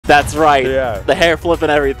That's right. Yeah. The hair flip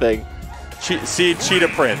and everything. See, cheetah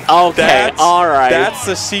print. Okay, all right. That's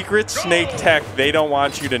the secret Snake tech they don't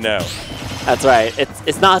want you to know. That's right.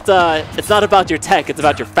 It's not about your tech. It's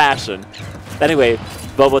about your fashion. Anyway,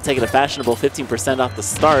 Bobo taking a fashionable 15% off the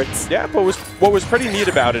start. Yeah, but what was pretty neat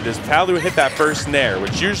about it is Palu hit that first nair,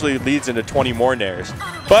 which usually leads into 20 more nairs.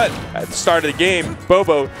 But at the start of the game,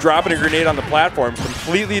 Bobo dropping a grenade on the platform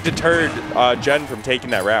completely deterred Gen from taking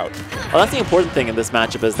that route. Well, that's the important thing in this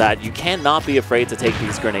matchup is that you cannot be afraid to take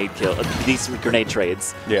these grenade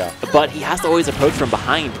trades. Yeah. But he has to always approach from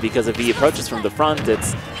behind, because if he approaches from the front,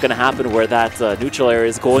 it's going to happen where that neutral area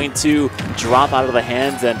is going to drop out of the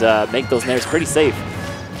hands and make those nairs pretty safe.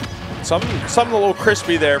 Something a little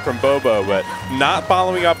crispy there from Bobo, but not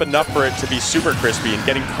following up enough for it to be super crispy and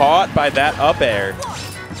getting caught by that up air.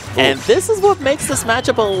 And this is what makes this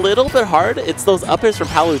matchup a little bit hard. It's those up airs from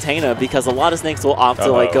Palutena, because a lot of snakes will opt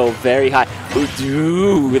to like go very high.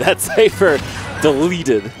 Ooh, that Cypher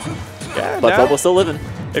deleted. Yeah, but Bobo's still living.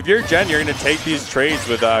 If you're Gen, you're going to take these trades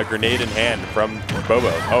with a grenade in hand from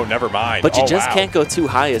Bobo. Oh, never mind. But you just can't go too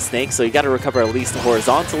high as Snake, so you got to recover at least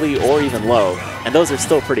horizontally or even low. And those are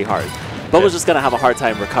still pretty hard. Bobo's just going to have a hard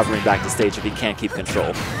time recovering back to stage if he can't keep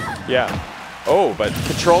control. Yeah. Oh, but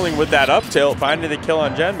controlling with that up tilt, finding the kill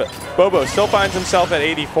on Gen. But Bobo still finds himself at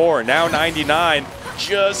 84, now 99.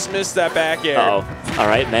 Just missed that back air. Uh-oh. All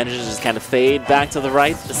right, manages to just kind of fade back to the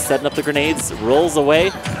right, just setting up the grenades, rolls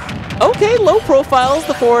away. Okay, low profile is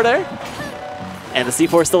the forward air. And the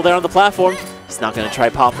C4 is still there on the platform. He's not going to try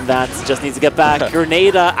popping that. Just needs to get back.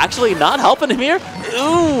 Grenade actually not helping him here.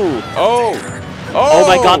 Ooh. Oh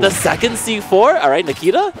my god, the second C4. All right,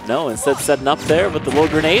 Nikita. No, instead setting up there with the low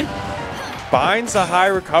grenade. Finds a high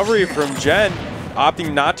recovery from Gen,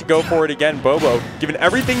 opting not to go for it again. Bobo giving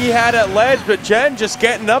everything he had at ledge, but Gen just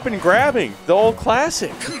getting up and grabbing. The old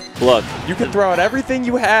classic. Look, you can throw out everything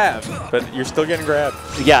you have, but you're still getting grabbed.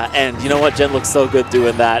 Yeah, and you know what? Gen looks so good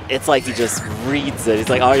doing that. It's like he just reads it. He's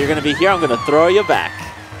like, oh, you're going to be here? I'm going to throw you back.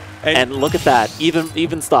 And look at that,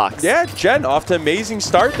 even stocks. Yeah, Gen off to an amazing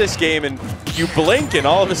start this game, and you blink and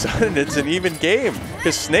all of a sudden it's an even game.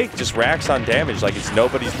 Because Snake just racks on damage like it's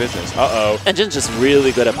nobody's business. Uh-oh. And Gen's just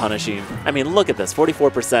really good at punishing. I mean, look at this,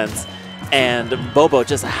 44%. And Bobo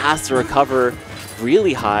just has to recover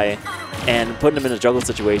really high and putting him in a juggle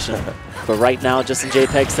situation. But right now, Justin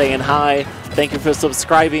JPEG saying hi. Thank you for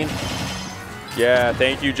subscribing. Yeah,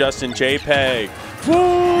 thank you, Justin JPEG.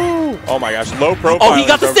 Woo! Oh my gosh, low profile. Oh, he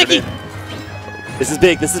got the sticky! This is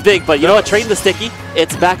big, but you know what? Trading the sticky,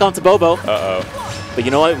 it's back onto Bobo. Uh-oh. But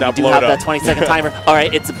you know what? Now we do have that 20-second timer. All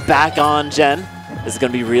right, it's back on Gen. This is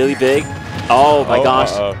going to be really big. Oh my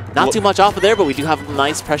gosh. Not too much off of there, but we do have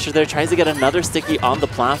nice pressure there. Tries to get another sticky on the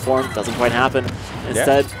platform. Doesn't quite happen.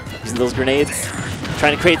 Instead, using those grenades,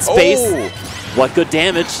 trying to create space. Oh. What good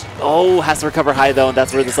damage. Oh, has to recover high though, and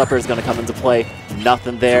that's where this upper is going to come into play.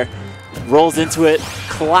 Nothing there. Rolls into it,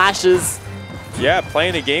 clashes. Yeah,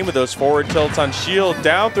 playing a game with those forward tilts on shield.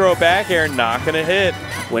 Down throw back air, not going to hit.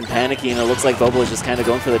 When panicking, it looks like Bobo is just kind of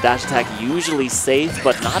going for the dash attack. Usually safe,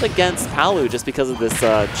 but not against Palu just because of this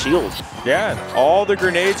shield. Yeah, all the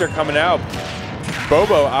grenades are coming out.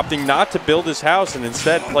 Bobo opting not to build his house and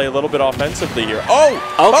instead play a little bit offensively here. Oh!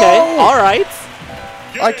 Okay, all right.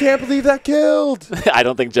 I can't believe that killed. I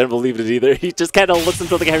don't think Gen believed it either. He just kind of looks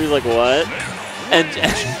into the camera. He's like, what?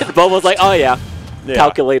 And Bobo's like, oh, yeah.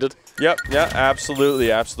 Calculated. Yep, yeah,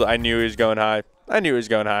 absolutely. I knew he was going high.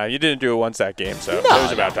 You didn't do it once that game, so it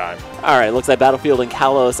was about time. All right, looks like Battlefield and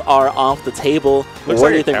Kalos are off the table.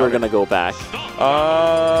 Where do you think we're going to go back?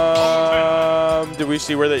 Did you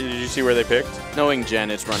see where they picked? Knowing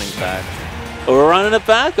Gen, it's running back. We're running it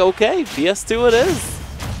back? Okay, PS2 it is.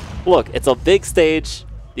 Look, it's a big stage.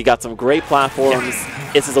 You got some great platforms.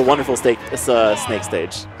 This is a wonderful snake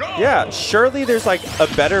stage. Yeah, surely there's like a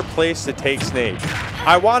better place to take Snake.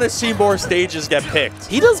 I want to see more stages get picked.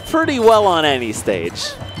 He does pretty well on any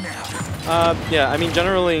stage. Yeah, I mean,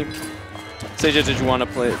 generally, stages that you want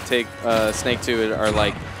to take Snake to are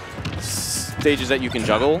like stages that you can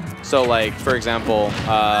juggle. So, like, for example,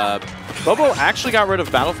 Bobo actually got rid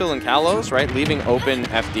of Battlefield and Kalos, right? Leaving open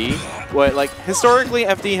FD. What, like, historically,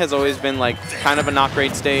 FD has always been, like, kind of a not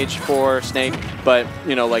great stage for Snake. But,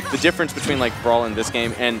 you know, like, the difference between, like, Brawl in this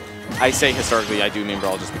game, and I say historically, I do mean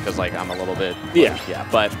Brawl just because, like, I'm a little bit... Yeah,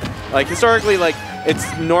 but, like, historically, like,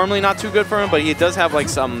 it's normally not too good for him, but he does have, like,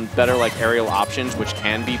 some better, like, aerial options, which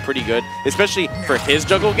can be pretty good, especially for his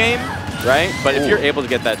juggle game, right? But if you're able to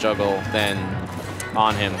get that juggle then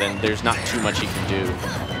on him, then there's not too much he can do.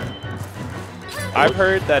 I've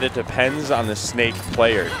heard that it depends on the Snake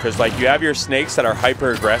player, because like you have your Snakes that are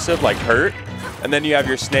hyper aggressive, like Hurt, And then you have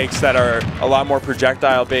your snakes that are a lot more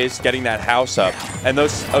projectile based, getting that house up. And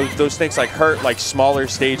those snakes like hurt like smaller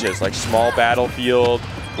stages, like small battlefield,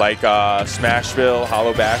 like Smashville,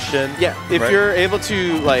 Hollow Bastion. Yeah, if you're able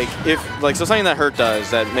to so something that Hurt does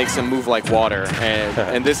that makes him move like water,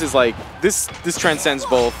 and this is like this transcends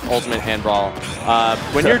both Ultimate and Brawl.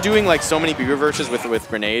 When you're doing like so many B reverses with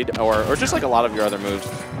Grenade or just like a lot of your other moves,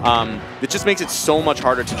 it just makes it so much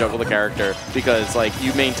harder to juggle the character because like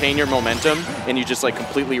you maintain your momentum and you just like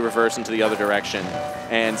completely reverse into the other direction,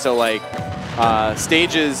 and so like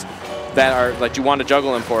stages that are like you want to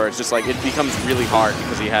juggle him for, it's just like it becomes really hard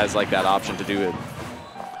because he has like that option to do it.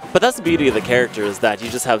 But that's the beauty of the character, is that you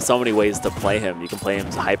just have so many ways to play him. You can play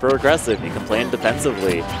him hyper aggressive, you can play him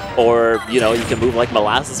defensively, or you know, you can move like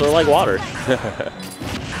molasses or like water.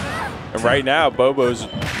 And right now Bobo's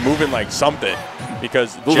moving like something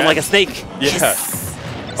because moving like a snake. Yeah. Yes.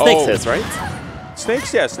 Snakes hiss, right?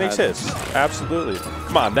 Snakes, yeah, snakes hiss. Absolutely.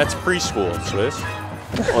 Come on, that's preschool, Swiss.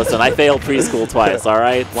 Listen, I failed preschool twice, all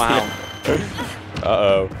right? Wow.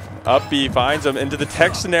 Uh-oh. Up B finds him into the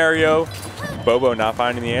tech scenario. Bobo not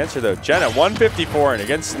finding the answer, though. Jen at 154, and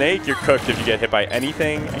against Snake, you're cooked if you get hit by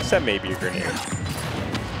anything, except maybe a grenade.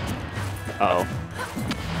 Uh-oh.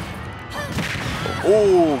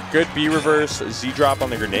 Ooh, good B reverse. Z drop on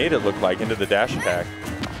the grenade, it looked like, into the dash attack.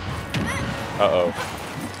 Uh-oh.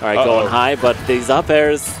 All right, going high, but these up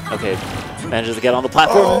airs. Okay, manages to get on the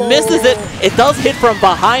platform, misses it. It does hit from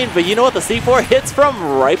behind, but you know what? The C4 hits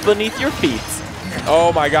from right beneath your feet.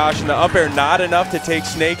 Oh my gosh, and the up air not enough to take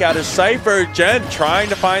Snake out of Cypher. Jen trying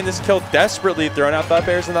to find this kill desperately, throwing out the up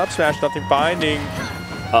airs and the up smash, nothing finding.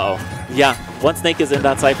 Uh-oh. Yeah, once Snake is in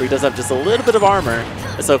that Cypher, he does have just a little bit of armor.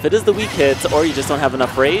 So if it is the weak hits, or you just don't have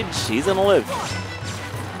enough rage, he's gonna live.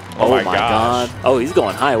 Oh my god. Oh, he's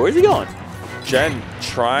going high. Where's he going? Jen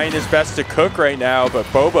trying his best to cook right now, but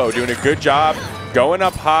Bobo doing a good job going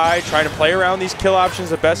up high, trying to play around these kill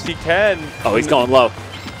options the best he can. Oh, he's going low.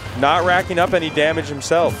 Not racking up any damage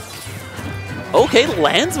himself. Okay,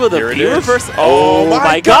 lands with a B reverse. Oh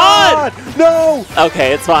my god! No!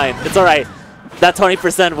 Okay, it's fine. It's all right. That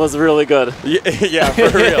 20% was really good. Yeah,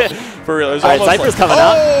 for real. For real. All right, Cypher's coming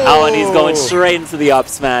out. Oh, and he's going straight into the up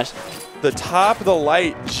smash. The top of the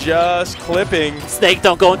light just clipping. Snake,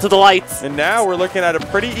 don't go into the lights. And now we're looking at a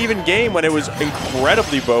pretty even game when it was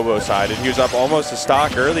incredibly Bobo-sided. He was up almost a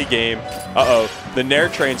stock early game. Uh-oh. The Nair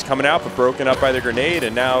train's coming out, but broken up by the grenade.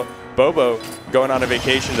 And now Bobo going on a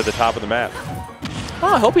vacation to the top of the map.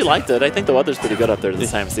 Oh, I hope he liked it. I think the weather's pretty good up there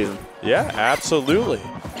this time of season. Yeah, absolutely.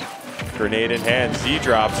 Grenade in hand. Z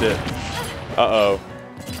drops it. Uh-oh.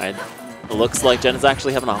 It looks like Jen is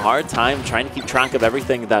actually having a hard time trying to keep track of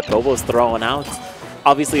everything that Bobo's throwing out.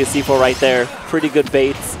 Obviously a C4 right there, pretty good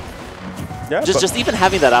baits. Yeah, just even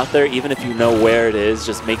having that out there, even if you know where it is,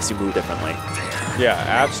 just makes you move differently. Yeah,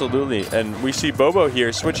 absolutely. And we see Bobo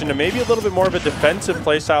here switching to maybe a little bit more of a defensive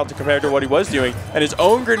playstyle compared to what he was doing. And his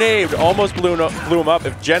own grenade almost blew him up.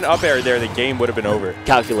 If Jen up air there, the game would have been over.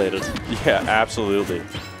 Calculated. Yeah, absolutely.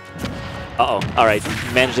 Uh-oh. All right.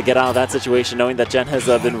 Managed to get out of that situation knowing that Jen has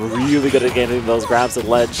been really good at getting those grabs at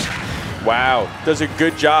ledge. Wow. Does a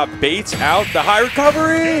good job. Baits out the high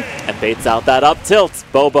recovery. And baits out that up tilt.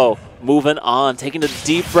 Bobo moving on, taking a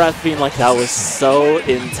deep breath, being like, that was so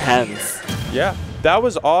intense. Yeah. That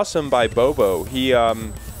was awesome by Bobo. He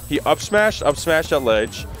up smashed at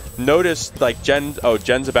ledge. Noticed like Jen's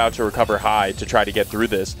about to recover high to try to get through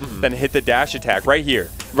this, then hit the dash attack right here.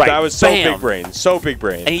 Right. That was so big brain, so big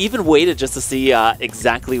brain. And he even waited just to see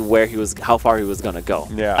exactly where he was, how far he was gonna go.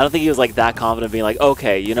 Yeah. I don't think he was like that confident, being like,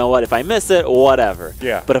 okay, you know what, if I miss it, whatever.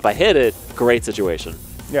 Yeah. But if I hit it, great situation.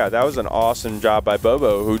 Yeah, that was an awesome job by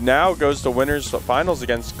Bobo, who now goes to winners finals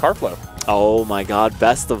against Carflow. Oh my God,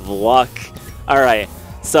 best of luck. All right,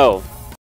 so